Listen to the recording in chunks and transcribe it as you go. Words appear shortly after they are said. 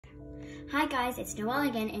Hi guys, it's Noelle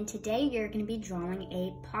again, and today you're going to be drawing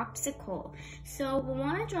a popsicle. So we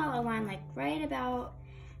want to draw a line like right about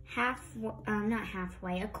not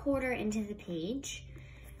halfway, a quarter into the page.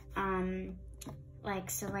 Like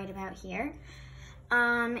so right about here.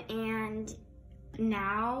 And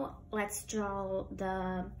now let's draw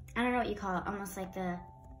the, I don't know what you call it, almost like the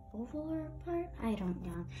oval part? I don't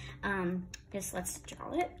know. Just let's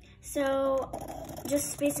draw it. So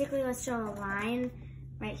just basically let's draw a line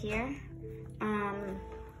right here.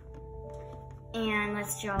 And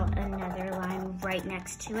let's draw another line right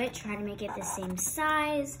next to it. Try to make it the same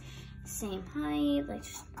size, same height, like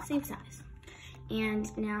just same size.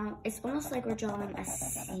 And now it's almost like we're drawing a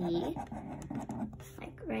C,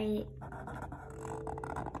 like right,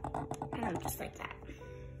 just like that.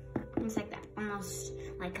 Just like that, almost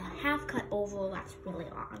like a half cut oval that's really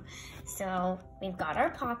long. So we've got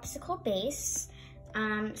our popsicle base.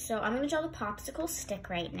 So I'm gonna draw the popsicle stick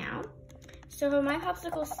right now. So my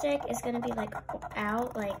popsicle stick is gonna be like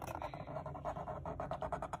out like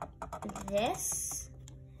this.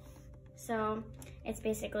 So it's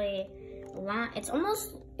basically, it's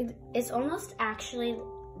almost actually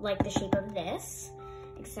like the shape of this,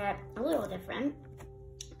 except a little different,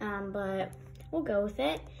 but we'll go with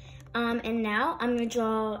it. And now I'm gonna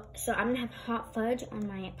draw, so I'm gonna have hot fudge on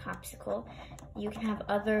my popsicle. You can have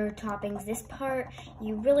other toppings. This part,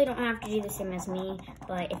 you really don't have to do the same as me,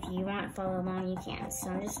 but if you want to follow along, you can. So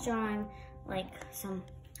I'm just drawing like some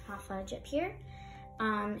hot fudge up here.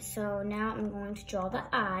 So now I'm going to draw the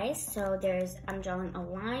eyes. So I'm drawing a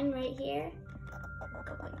line right here,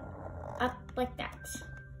 going up like that.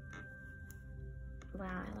 Wow,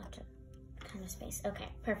 I left a kind of space. Okay,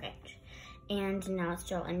 perfect. And now let's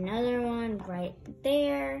draw another one right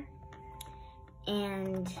there.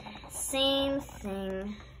 And same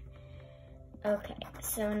thing. Okay,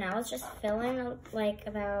 so now let's just fill in like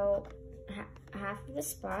about half of the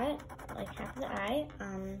spot, like half of the eye,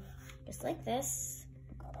 just like this.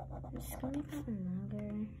 I'm just gonna make that one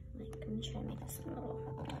longer. Like, I'm gonna try to make this one a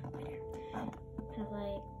little better. Kind of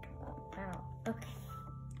like, wow,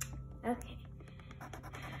 okay.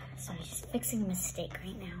 Sorry, just fixing a mistake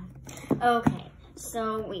right now. Okay,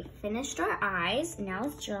 so we finished our eyes. Now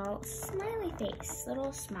let's draw a smiley face,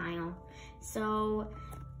 little smile. So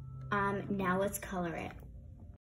now let's color it.